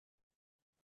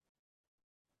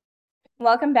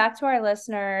Welcome back to our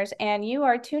listeners, and you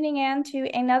are tuning in to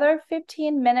another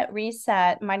 15-minute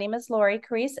reset. My name is Lori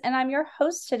Carice, and I'm your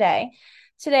host today.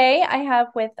 Today, I have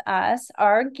with us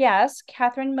our guest,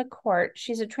 Catherine McCourt.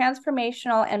 She's a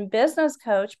transformational and business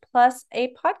coach, plus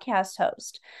a podcast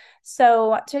host.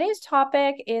 So, today's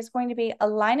topic is going to be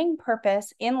aligning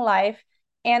purpose in life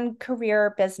and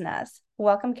career business.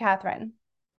 Welcome, Catherine.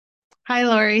 Hi,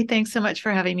 Lori. Thanks so much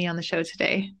for having me on the show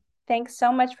today. Thanks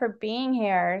so much for being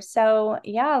here. So,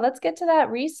 yeah, let's get to that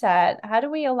reset. How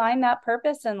do we align that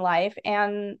purpose in life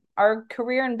and our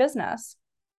career and business?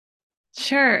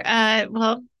 Sure.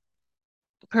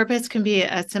 Purpose can be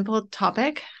a simple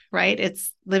topic, right?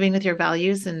 It's living with your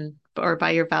values and or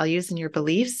by your values and your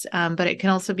beliefs, but it can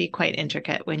also be quite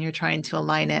intricate when you're trying to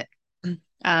align it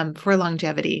for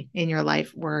longevity in your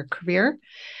life or career.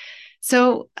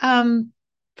 So,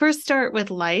 first start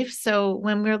with life. So,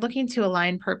 when we're looking to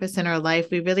align purpose in our life,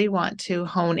 we really want to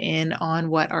hone in on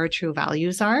what our true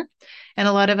values are. And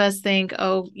a lot of us think,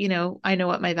 oh, I know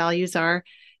what my values are.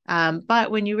 But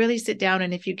when you really sit down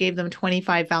and if you gave them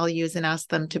 25 values and asked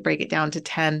them to break it down to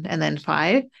 10 and then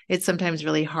five, it's sometimes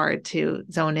really hard to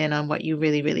zone in on what you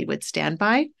really, really would stand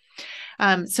by.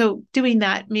 So doing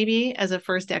that maybe as a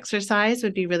first exercise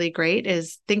would be really great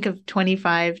is think of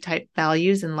 25 type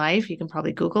values in life. You can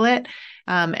probably Google it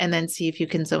and then see if you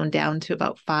can zone down to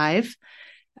about five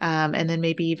and then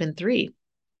maybe even three.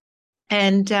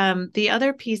 And the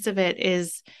other piece of it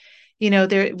is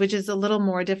there, which is a little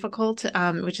more difficult,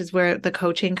 which is where the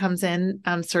coaching comes in,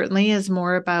 certainly is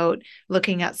more about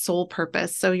looking at soul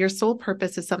purpose. So your soul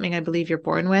purpose is something I believe you're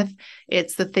born with.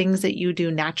 It's the things that you do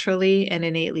naturally and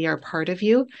innately are part of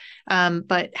you.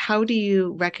 But how do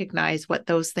you recognize what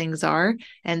those things are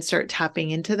and start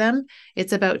tapping into them?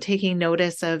 It's about taking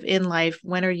notice of in life,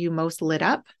 when are you most lit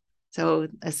up? So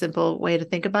a simple way to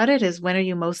think about it is when are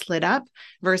you most lit up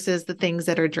versus the things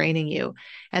that are draining you?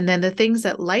 And then the things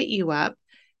that light you up,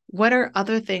 what are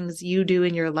other things you do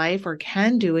in your life or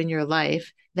can do in your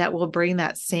life that will bring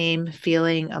that same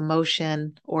feeling,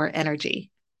 emotion, or energy?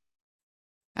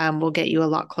 Will get you a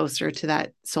lot closer to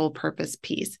that soul purpose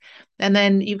piece. And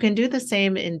then you can do the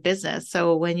same in business.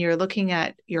 So when you're looking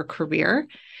at your career,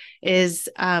 is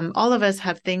all of us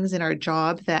have things in our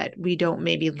job that we don't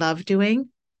maybe love doing.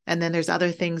 And then there's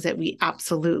other things that we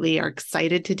absolutely are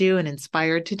excited to do and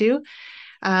inspired to do.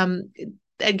 Um,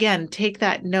 Again, take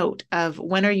that note of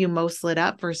when are you most lit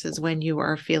up versus when you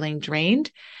are feeling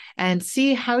drained and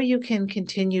see how you can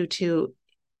continue to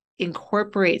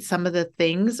incorporate some of the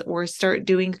things or start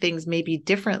doing things maybe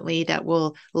differently that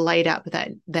will light up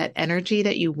that energy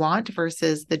that you want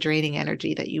versus the draining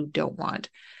energy that you don't want.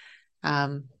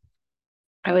 Um,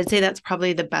 I would say that's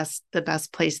probably the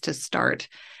best place to start.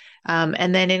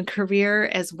 And then in career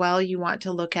as well, you want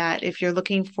to look at if you're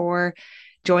looking for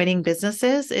joining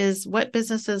businesses, is what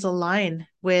businesses align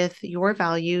with your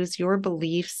values, your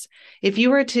beliefs. If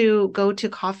you were to go to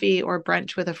coffee or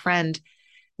brunch with a friend,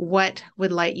 what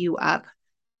would light you up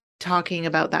talking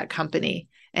about that company?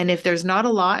 And if there's not a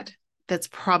lot, that's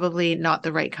probably not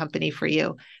the right company for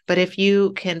you. But if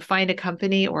you can find a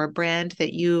company or a brand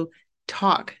that you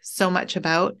talk so much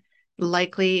about,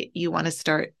 likely you want to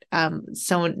start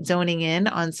zoning in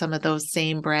on some of those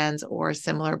same brands or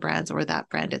similar brands or that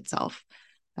brand itself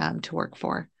to work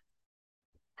for.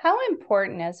 How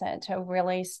important is it to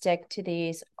really stick to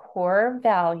these core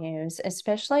values,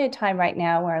 especially a time right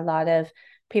now where a lot of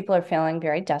people are feeling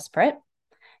very desperate?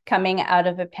 Coming out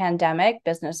of a pandemic,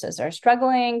 businesses are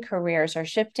struggling, careers are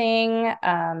shifting.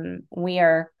 We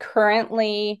are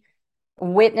currently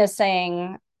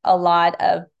witnessing a lot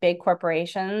of big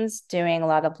corporations doing a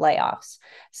lot of layoffs.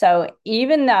 So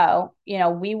even though,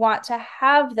 we want to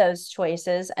have those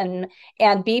choices and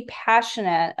be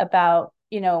passionate about,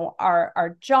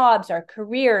 our jobs, our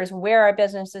careers, where our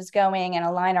business is going and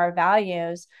align our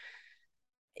values,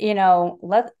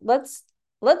 let's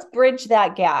bridge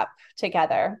that gap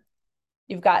together.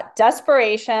 You've got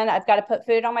desperation. I've got to put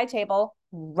food on my table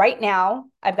right now.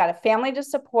 I've got a family to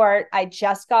support. I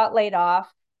just got laid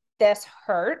off. This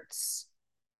hurts.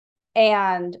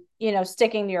 And,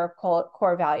 sticking to your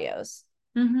core values.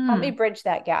 Help me Mm-hmm. bridge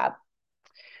that gap.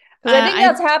 Because I think I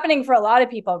that's happening for a lot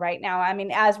of people right now. I mean,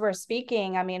 as we're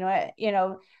speaking,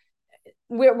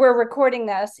 we're recording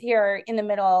this here in the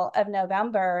middle of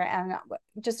November, and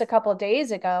just a couple of days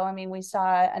ago, we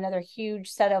saw another huge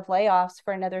set of layoffs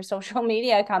for another social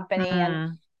media company,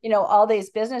 and mm, all these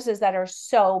businesses that are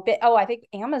so big. Oh, I think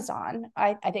Amazon.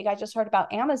 I think I just heard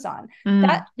about Amazon.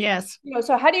 That yes.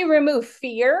 So how do you remove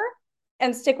fear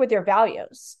and stick with your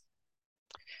values?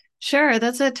 Sure,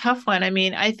 that's a tough one. I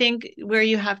mean, I think where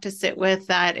you have to sit with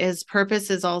that is purpose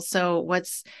is also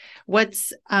what's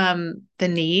the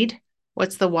need,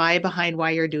 what's the why behind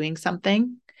why you're doing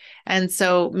something. And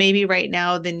so maybe right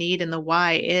now the need and the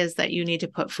why is that you need to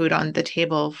put food on the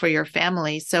table for your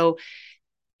family. So,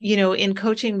 in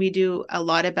coaching we do a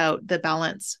lot about the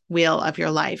balance wheel of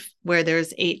your life where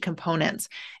there's 8 components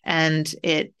and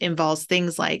it involves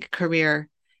things like career,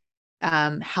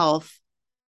 health,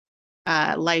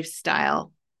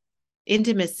 lifestyle,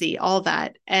 intimacy, all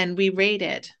that. And we rate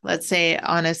it, let's say,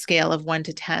 on a scale of 1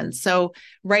 to 10. So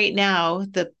right now,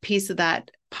 the piece of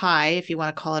that pie, if you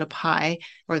want to call it a pie,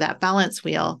 or that balance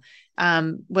wheel,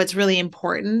 what's really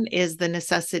important is the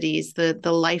necessities, the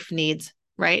life needs,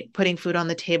 right? Putting food on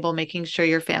the table, making sure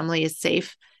your family is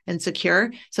safe and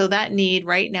secure. So that need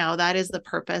right now, that is the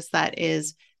purpose that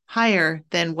is higher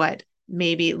than what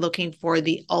maybe looking for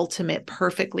the ultimate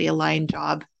perfectly aligned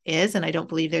job is. And I don't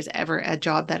believe there's ever a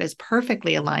job that is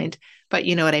perfectly aligned, but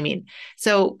you know what I mean.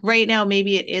 So right now,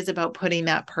 maybe it is about putting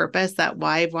that purpose, that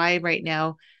why right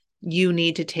now you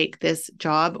need to take this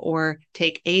job or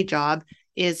take a job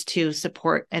is to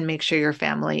support and make sure your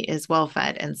family is well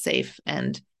fed and safe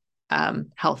and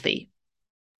healthy.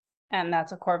 And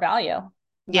that's a core value, right?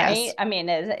 Yes. I mean,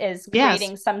 is Yes.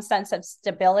 creating some sense of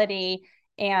stability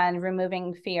and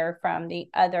removing fear from the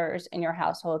others in your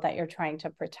household that you're trying to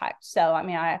protect. So, I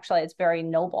mean, it's very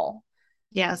noble,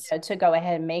 Yes. to go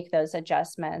ahead and make those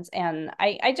adjustments. And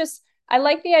I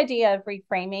like the idea of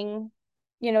reframing,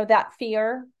 that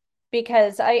fear,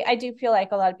 because I do feel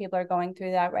like a lot of people are going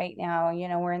through that right now.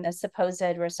 We're in this supposed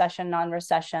recession,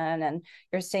 non-recession, and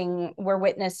we're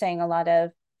witnessing a lot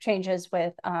of changes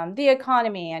with the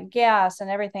economy and gas and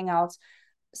everything else.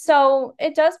 So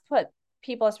it does put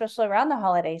people, especially around the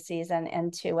holiday season,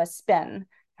 into a spin.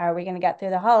 How are we going to get through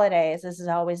the holidays? This is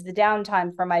always the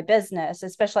downtime for my business,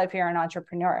 especially if you're an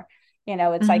entrepreneur.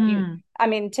 It's like Mm-hmm. I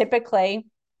mean, typically,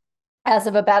 as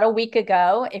of about a week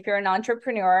ago, if you're an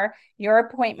entrepreneur, your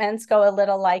appointments go a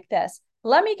little like this.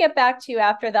 Let me get back to you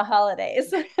after the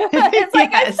holidays. It's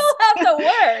like I Yes. still have to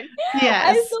work. I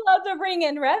Yes. still have to bring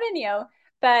in revenue.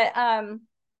 But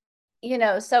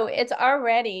so it's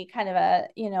already kind of a,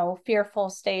 fearful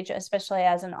stage, especially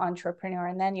as an entrepreneur.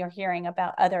 And then you're hearing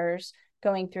about others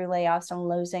going through layoffs and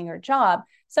losing your job.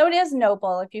 So it is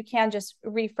noble if you can just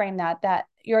reframe that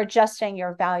you're adjusting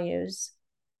your values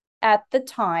at the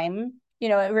time.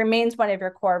 It remains one of your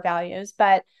core values,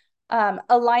 but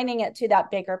aligning it to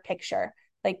that bigger picture.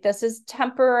 Like this is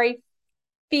temporary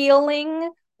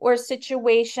feeling or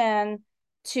situation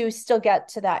to still get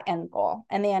to that end goal.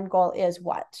 And the end goal is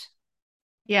what?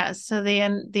 Yeah. So the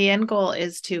end goal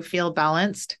is to feel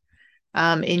balanced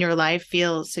in your life,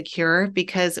 feel secure,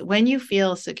 because when you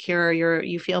feel secure,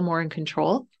 you feel more in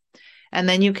control, and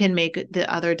then you can make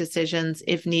the other decisions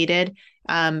if needed.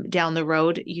 Down the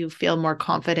road, you feel more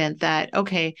confident that,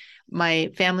 okay, my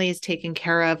family is taken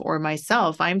care of, or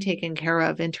myself, I'm taken care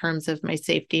of in terms of my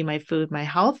safety, my food, my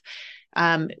health.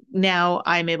 Now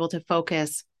I'm able to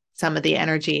focus some of the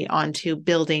energy onto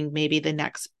building maybe the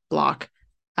next block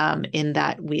in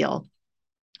that wheel,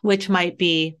 which might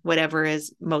be whatever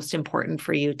is most important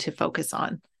for you to focus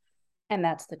on. And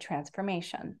that's the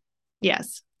transformation.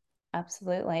 Yes.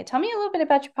 Absolutely. Tell me a little bit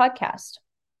about your podcast.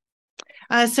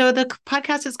 So the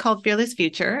podcast is called Fearless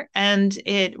Future, and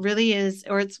it really is,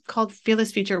 or it's called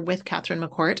Fearless Future with Catherine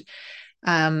McCourt.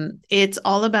 It's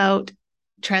all about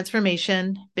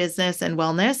transformation, business, and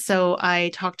wellness. So I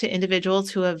talk to individuals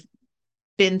who have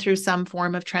been through some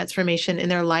form of transformation in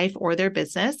their life or their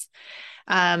business,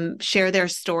 share their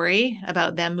story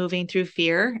about them moving through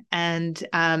fear and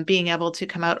being able to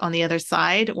come out on the other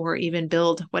side or even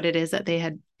build what it is that they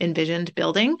had envisioned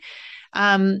building.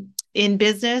 In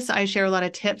business, I share a lot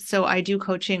of tips. So I do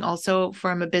coaching also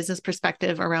from a business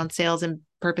perspective around sales and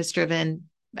purpose driven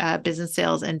business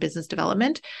sales and business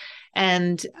development.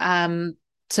 And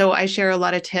so I share a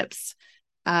lot of tips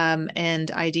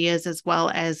and ideas, as well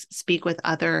as speak with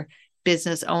other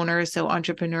business owners, so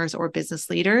entrepreneurs or business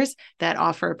leaders that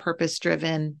offer a purpose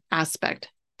driven aspect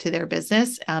to their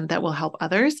business that will help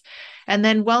others. And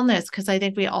then wellness, because I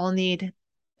think we all need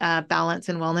balance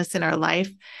and wellness in our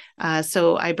life.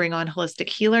 So I bring on holistic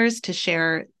healers to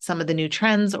share some of the new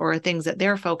trends or things that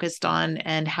they're focused on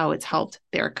and how it's helped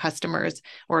their customers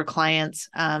or clients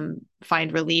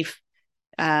find relief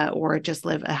or just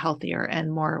live a healthier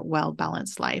and more well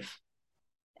balanced life.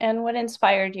 And what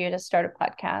inspired you to start a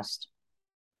podcast?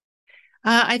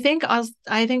 I think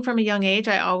from a young age,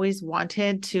 I always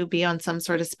wanted to be on some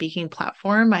sort of speaking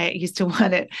platform. I used to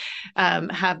want to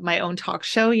have my own talk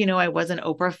show. I was an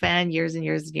Oprah fan years and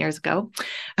years and years ago.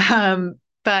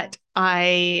 but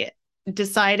I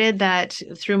decided that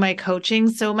through my coaching,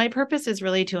 so my purpose is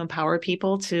really to empower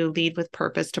people to lead with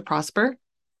purpose to prosper.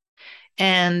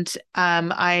 And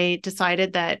I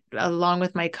decided that along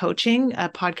with my coaching, a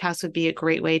podcast would be a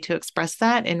great way to express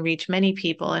that and reach many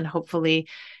people and hopefully,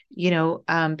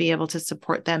 be able to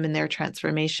support them in their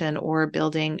transformation or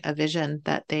building a vision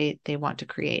that they want to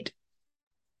create.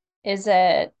 Is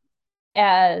it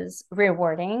as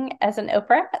rewarding as an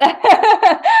Oprah?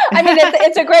 I mean,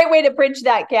 it's a great way to bridge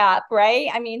that gap, right?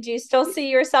 I mean, do you still see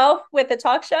yourself with a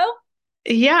talk show?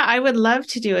 Yeah, I would love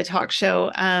to do a talk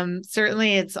show.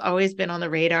 Certainly, it's always been on the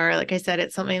radar. Like I said,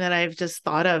 it's something that I've just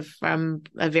thought of from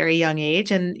a very young age.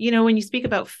 And, when you speak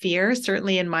about fear,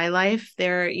 certainly in my life,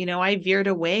 I veered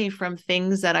away from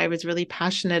things that I was really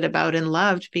passionate about and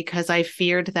loved because I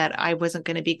feared that I wasn't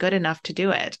going to be good enough to do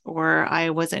it, or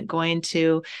I wasn't going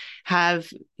to have,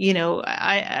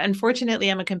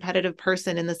 unfortunately, I'm a competitive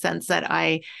person in the sense that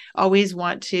I always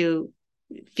want to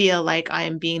feel like I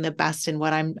am being the best in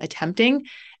what I'm attempting.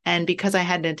 And because I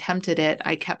hadn't attempted it,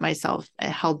 I kept myself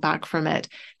held back from it,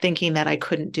 thinking that I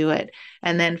couldn't do it.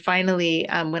 And then finally,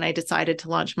 when I decided to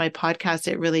launch my podcast,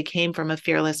 it really came from a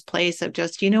fearless place of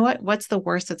just, what's the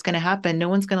worst that's going to happen? No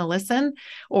one's going to listen.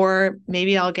 Or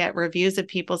maybe I'll get reviews of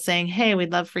people saying, hey,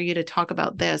 we'd love for you to talk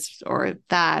about this or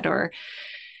that, or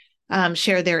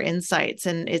share their insights.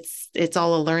 And it's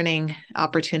all a learning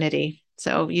opportunity.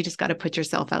 So you just got to put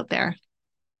yourself out there.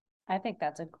 I think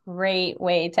that's a great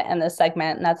way to end this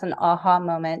segment. And that's an aha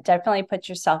moment. Definitely put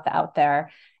yourself out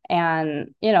there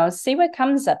and, see what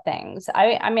comes of things.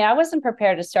 I mean, I wasn't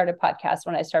prepared to start a podcast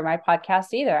when I started my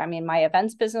podcast either. I mean, my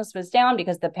events business was down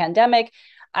because of the pandemic.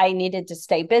 I needed to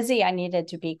stay busy. I needed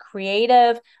to be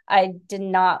creative. I did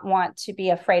not want to be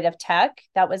afraid of tech.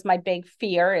 That was my big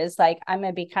fear, is like, I'm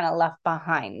going to be kind of left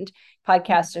behind.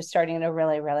 Podcasts are starting to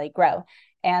really, really grow.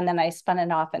 And then I spun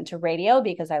it off into radio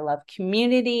because I love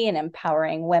community and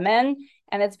empowering women.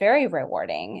 And it's very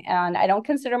rewarding. And I don't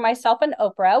consider myself an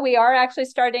Oprah. We are actually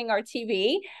starting our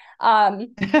TV,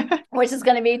 which is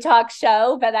going to be a talk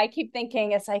show. But I keep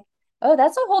thinking it's like, oh,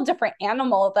 that's a whole different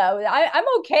animal, though. I'm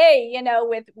okay,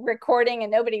 with recording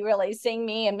and nobody really seeing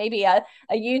me and maybe a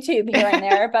YouTube here and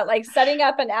there. But like setting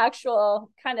up an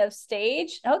actual kind of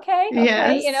stage, okay,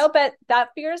 Yes. but that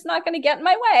fear is not going to get in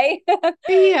my way.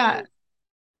 Yeah.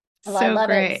 Well, I So love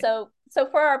it. great. So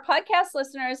for our podcast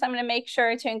listeners, I'm going to make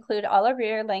sure to include all of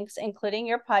your links, including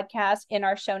your podcast, in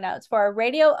our show notes. For our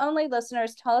radio only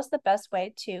listeners, tell us the best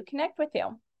way to connect with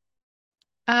you.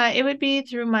 It would be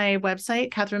through my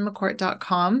website,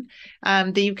 catherinemccourt.com.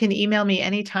 That you can email me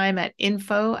anytime at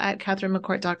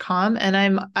info@catherinemccourt.com.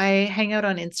 And I hang out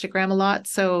on Instagram a lot.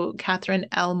 So Catherine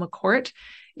L. McCourt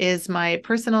is my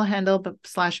personal handle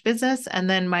 / business. And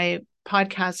then my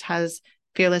podcast has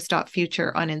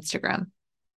fearless.future on Instagram.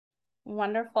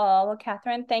 Wonderful. Well,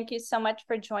 Catherine, thank you so much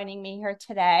for joining me here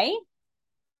today.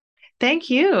 Thank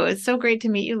you. It's so great to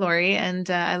meet you, Lori. And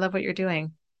I love what you're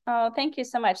doing. Oh, thank you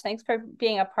so much. Thanks for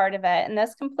being a part of it. And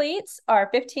this completes our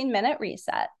 15-minute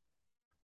reset.